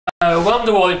So welcome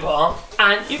to Wally Bar,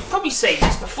 and you've probably seen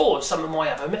this before in some of my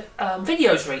other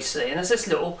videos recently, and there's this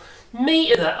little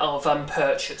meter that I've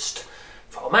purchased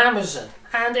from Amazon,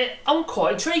 and I'm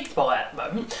quite intrigued by it at the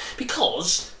moment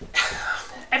because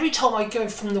every time I go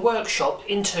from the workshop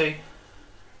into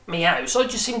my house I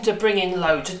just seem to bring in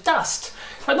loads of dust.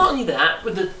 And not only that,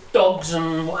 with the dogs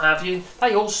and what have you,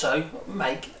 they also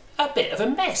make a bit of a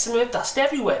mess and we have dust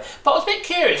everywhere. But I was a bit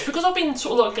curious because I've been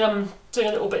sort of like doing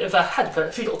a little bit of had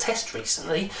a few little tests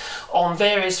recently on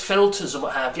various filters and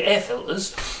what have you, air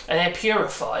filters and air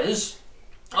purifiers.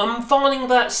 I'm finding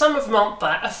that some of them aren't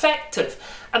that effective,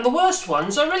 and the worst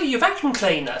ones are really your vacuum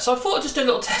cleaner. So I thought I'd just do a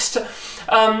little test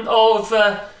of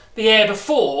the air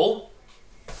before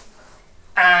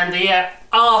and the air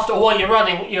after while you're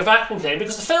running your vacuum cleaner,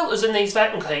 because the filters in these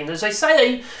vacuum cleaners, they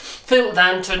say they filter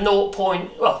down to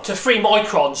 3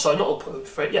 microns, so not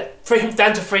 3,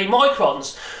 down to 3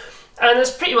 microns, and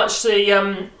it's pretty much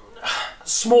the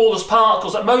smallest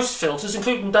particles that most filters,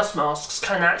 including dust masks,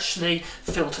 can actually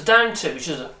filter down to, which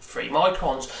is 3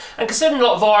 microns. And considering a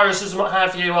lot of viruses and what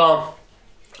have you are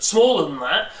smaller than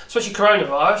that, especially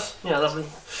coronavirus, you know, lovely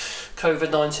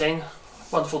COVID-19,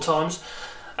 wonderful times,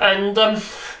 and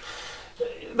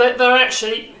they're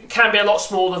actually can be a lot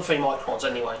smaller than 3 microns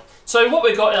anyway. So what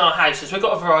we've got in our house is we've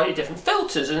got a variety of different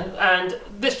filters, and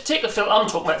this particular filter I'm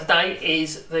talking about today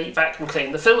is the vacuum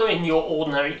cleaner, the filter in your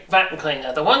ordinary vacuum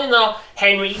cleaner. The one in our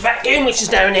Henry vacuum, which is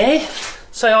down here.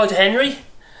 Say hi to Henry.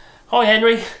 Hi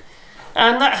Henry.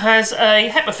 And that has a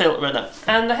HEPA filter in it,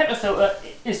 and the HEPA filter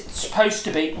is supposed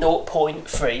to be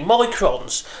 0.3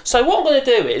 microns. So what I'm going to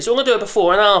do is, I'm going to do it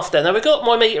before and after. Now we've got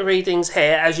my meter readings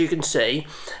here, as you can see,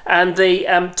 and the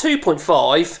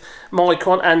 2.5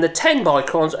 micron and the 10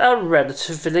 microns are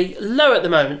relatively low at the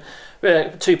moment.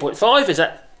 2.5 is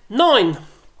at 9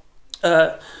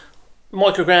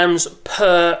 micrograms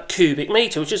per cubic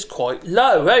metre, which is quite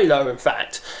low, very low in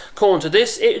fact. According to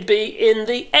this, it would be in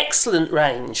the excellent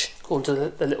range, according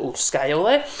to the little scale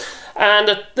there.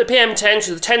 And the PM10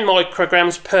 to the 10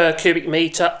 micrograms per cubic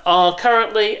metre are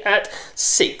currently at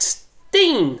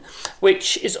 16,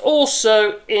 which is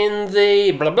also in the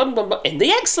in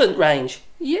the excellent range.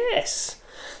 Yes.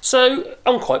 So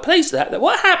I'm quite pleased with that.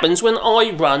 What happens when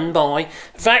I run my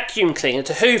vacuum cleaner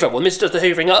to hoover? Well, this does the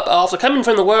hoovering up after coming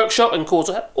from the workshop and caused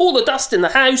all the dust in the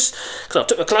house, because I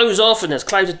took my clothes off and there's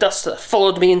clouds of dust that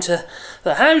followed me into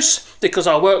the house because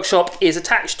our workshop is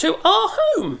attached to our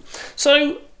home.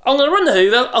 So I'm going to run the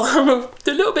hoover. I'm going to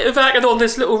do a little bit of vacuum on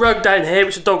this little rug down here,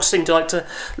 which the dogs seem to like to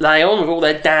lay on with all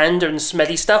their dander and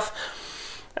smelly stuff,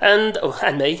 and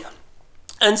me,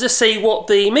 and just see what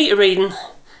the meter reading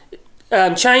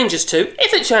changes to,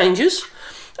 if it changes,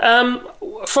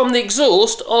 from the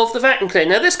exhaust of the vacuum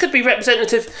cleaner. Now this could be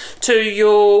representative to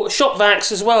your shop vacs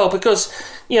as well, because,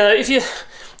 you know, if you,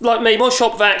 like me, my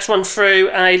shop vacs run through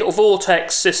a little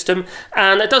vortex system,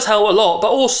 and it does help a lot, but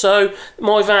also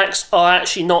my vacs are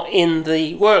actually not in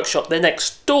the workshop, they're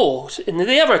next door in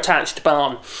the other attached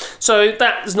barn, so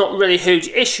that's not really a huge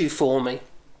issue for me.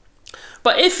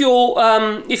 But if you're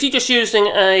just using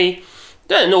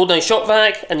an ordinary shop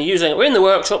vac and you're using it in the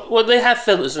workshop, well, they have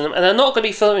filters in them and they're not going to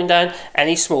be filtering down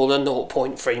any smaller than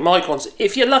 0.3 microns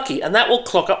if you're lucky, and that will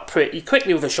clog up pretty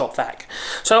quickly with a shop vac.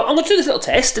 So I'm going to do this little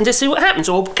test and just see what happens.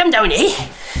 Or come down here. Yeah,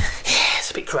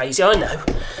 it's a bit crazy, I know,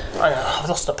 I've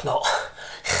lost the plot.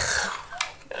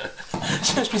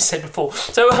 It's been said before.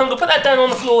 So I'm going to put that down on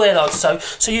the floor there, like so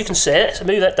you can see it. So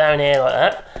move that down here like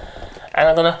that. And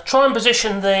I'm going to try and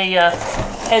position the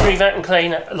Henry vacuum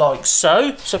cleaner like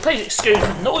so. So please excuse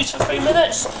the noise for 3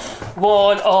 minutes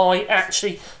while I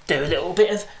actually do a little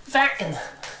bit of vacuum,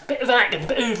 a bit of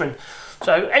hoovering.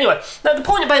 So anyway, now the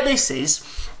point about this is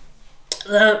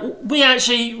we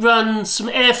actually run some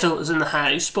air filters in the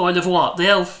house by Levoit, the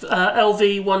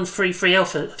LV133L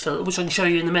filter, which I can show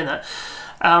you in a minute,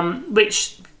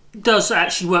 which does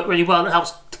actually work really well and it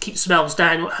helps to keep smells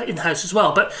down in the house as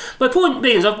well. But my point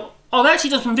being is I've actually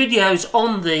done some videos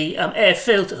on the air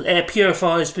filters, air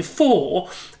purifiers before,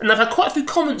 and I've had quite a few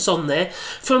comments on there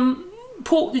from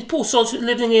these poor sods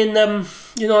living in the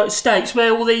United States,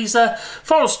 where all these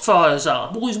forest fires are,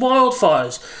 all these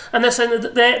wildfires, and they're saying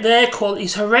that their air quality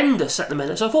is horrendous at the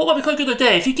minute. So I thought it might be quite a good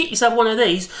idea if you get yourself one of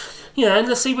these, you know, and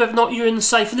let's see whether or not you're in the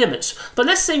safe limits. But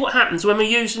let's see what happens when we're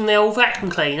using the old vacuum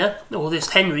cleaner, or this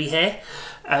Henry here.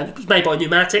 It was made by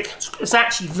Pneumatic. It's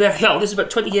actually very old. This is about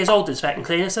 20 years old, this vacuum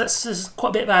cleaner, so that's quite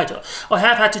a bit about it. I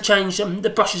have had to change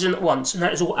the brushes in at once, and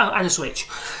that is all, and a switch.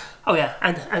 Oh yeah,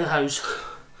 and a hose.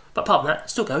 But apart from that,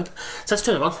 it's still going. So let's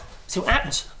turn it on, see what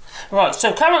happens. Right,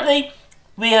 so currently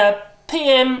we have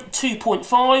PM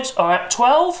 2.5s are at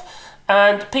 12,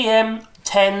 and PM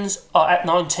 10s are at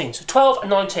 19. So 12 and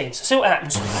 19. So see what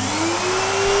happens.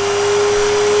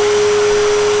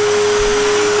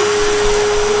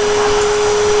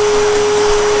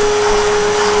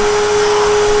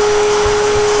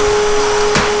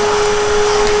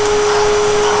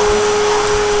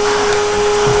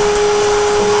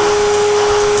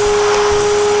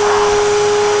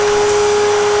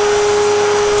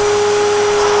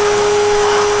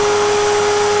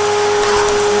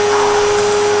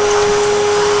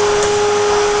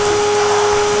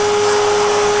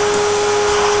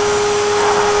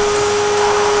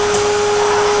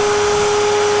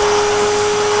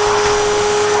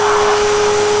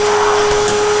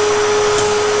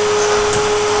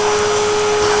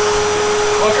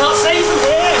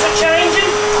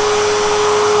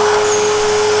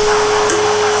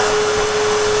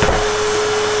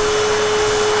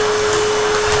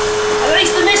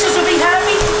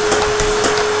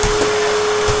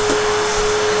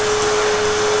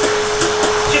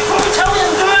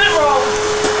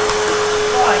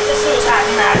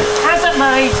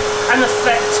 Made an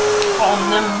effect on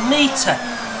the meter.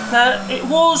 Now it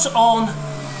was on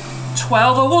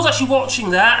 12. I was actually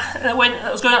watching that, and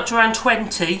it was going up to around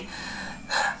 20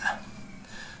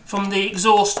 from the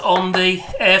exhaust on the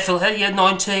air filter. You had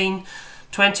 19,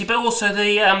 20, but also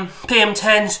the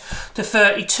PM10s to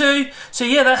 32. So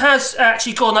yeah, that has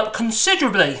actually gone up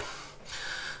considerably.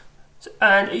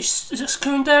 And is it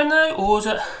coming down now, or is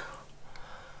it?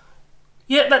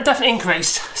 Yeah, that definitely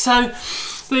increased. So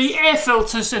the air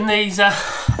filters in these,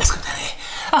 let's go down here.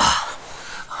 Oh,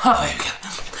 here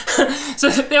we go. So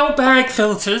the old bag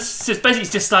filters, so it's basically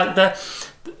just like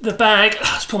the bag.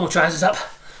 Let's pull my trousers up.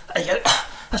 There you go.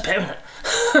 That's better, isn't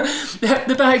it?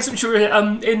 the bags which are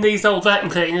in these old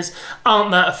vacuum cleaners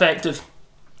aren't that effective.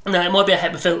 Now it might be a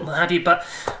HEPA filter, what have you, but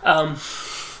not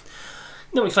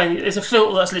really funny. It's a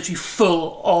filter that's literally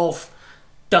full of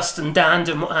dust and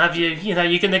dander and what have you. You know,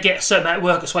 you're going to get a certain amount of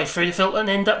work its way through the filter and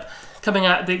end up coming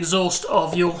out the exhaust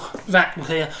of your vacuum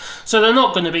cleaner. So they're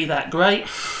not going to be that great.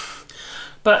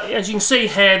 But as you can see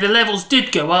here, the levels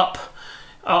did go up.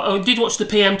 I did watch the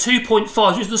PM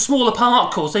 2.5, which is the smaller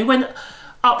particles. They went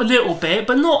up a little bit,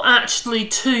 but not actually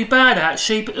too bad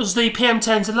actually, but it was the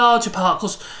PM10s, the larger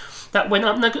particles, that went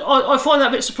up. Now, I find that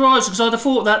a bit surprising, because I'd have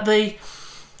thought that the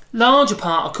larger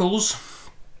particles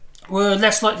were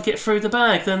less likely to get through the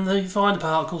bag than the finer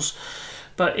particles.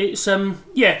 But it's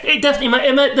yeah, it definitely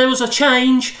made, there was a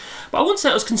change, but I wouldn't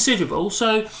say it was considerable.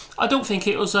 So I don't think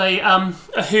it was a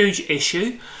huge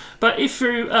issue. But if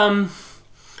you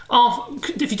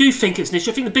do think it's an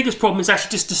issue, I think the biggest problem is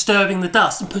actually just disturbing the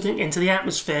dust and putting it into the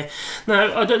atmosphere.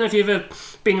 Now, I don't know if you've ever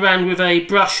been around with a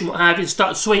brush and what have you, and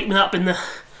started sweeping up in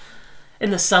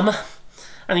the summer,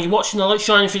 and you're watching the light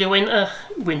shining through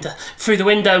the through the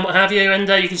window and what have you, and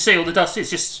you can see all the dust is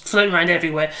just floating around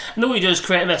everywhere, and all you do is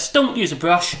create a mess. Don't use a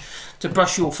brush to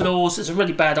brush your floors. It's a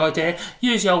really bad idea.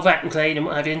 Use the old vacuum cleaner and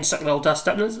what have you, and suck the old dust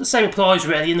up. And the same applies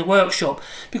really in the workshop,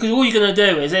 because all you're going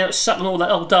to do is end up sucking all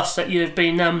that old dust that you've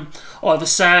been either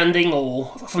sanding or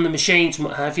from the machines and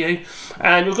what have you.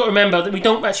 And we've got to remember that we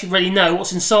don't actually really know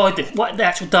what's inside what the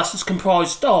actual dust is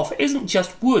comprised of. It isn't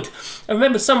just wood. And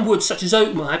remember, some woods such as oak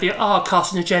and what have you are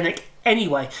carcinogenic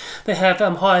anyway. They have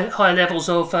high levels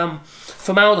of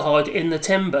formaldehyde in the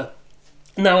timber.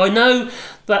 Now, I know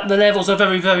that the levels are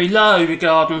very, very low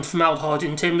regarding formaldehyde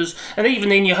in timbers, and even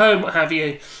in your home, what have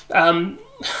you. The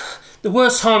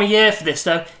worst time of year for this,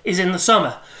 though, is in the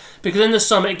summer. Because in the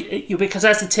summer, because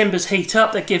as the timbers heat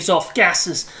up, that gives off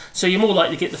gases, so you're more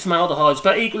likely to get the formaldehydes.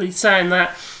 But equally saying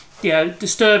that, you know,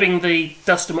 disturbing the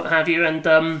dust and what have you, and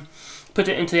put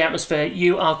it into the atmosphere,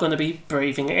 you are going to be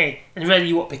breathing it in. And really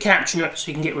you want to be capturing it so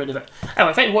you can get rid of it.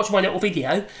 Anyway, thank you for watching my little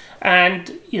video.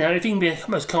 And, you know, if you can be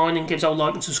most kind and give us a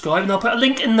like and subscribe, and I'll put a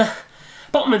link in the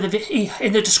bottom of the video,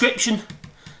 in the description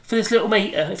for this little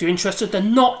meter if you're interested. They're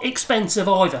not expensive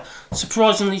either.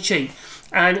 Surprisingly cheap.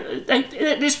 And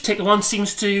this particular one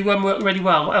seems to work really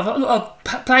well.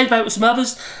 I've played about with some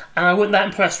others, and I wasn't that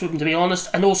impressed with them, to be honest.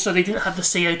 And also, they didn't have the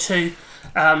CO2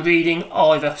 reading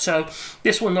either. So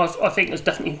this one I think is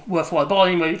definitely worthwhile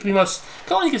buying. If you most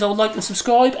kindly give us a like and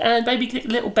subscribe, and maybe click the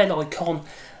little bell icon,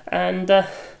 and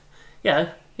you know,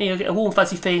 you'll get a warm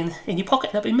fuzzy feeling in your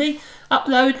pocket. That'll be me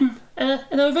uploading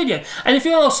another video. And if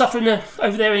you are suffering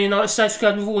over there in the United States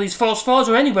regarding all these forest fires,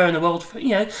 or anywhere in the world, you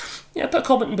know, put a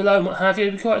comment below and what have you.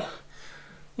 It'd be quite,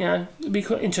 you know, it'd be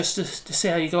quite interesting to see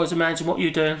how you guys imagine what you're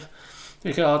doing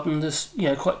regarding this, you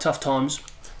know, quite tough times.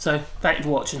 So thank you for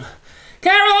watching.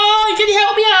 Caroline, can you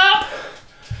help me up?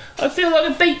 I feel like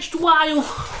a beached whale.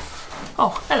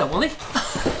 Oh, hello, Wally.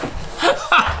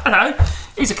 Hello.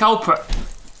 He's a culprit.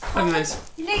 Look at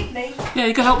this. You need me? Yeah,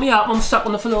 you can help me up. I'm stuck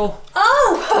on the floor.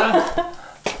 Oh!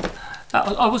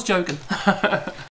 I was joking.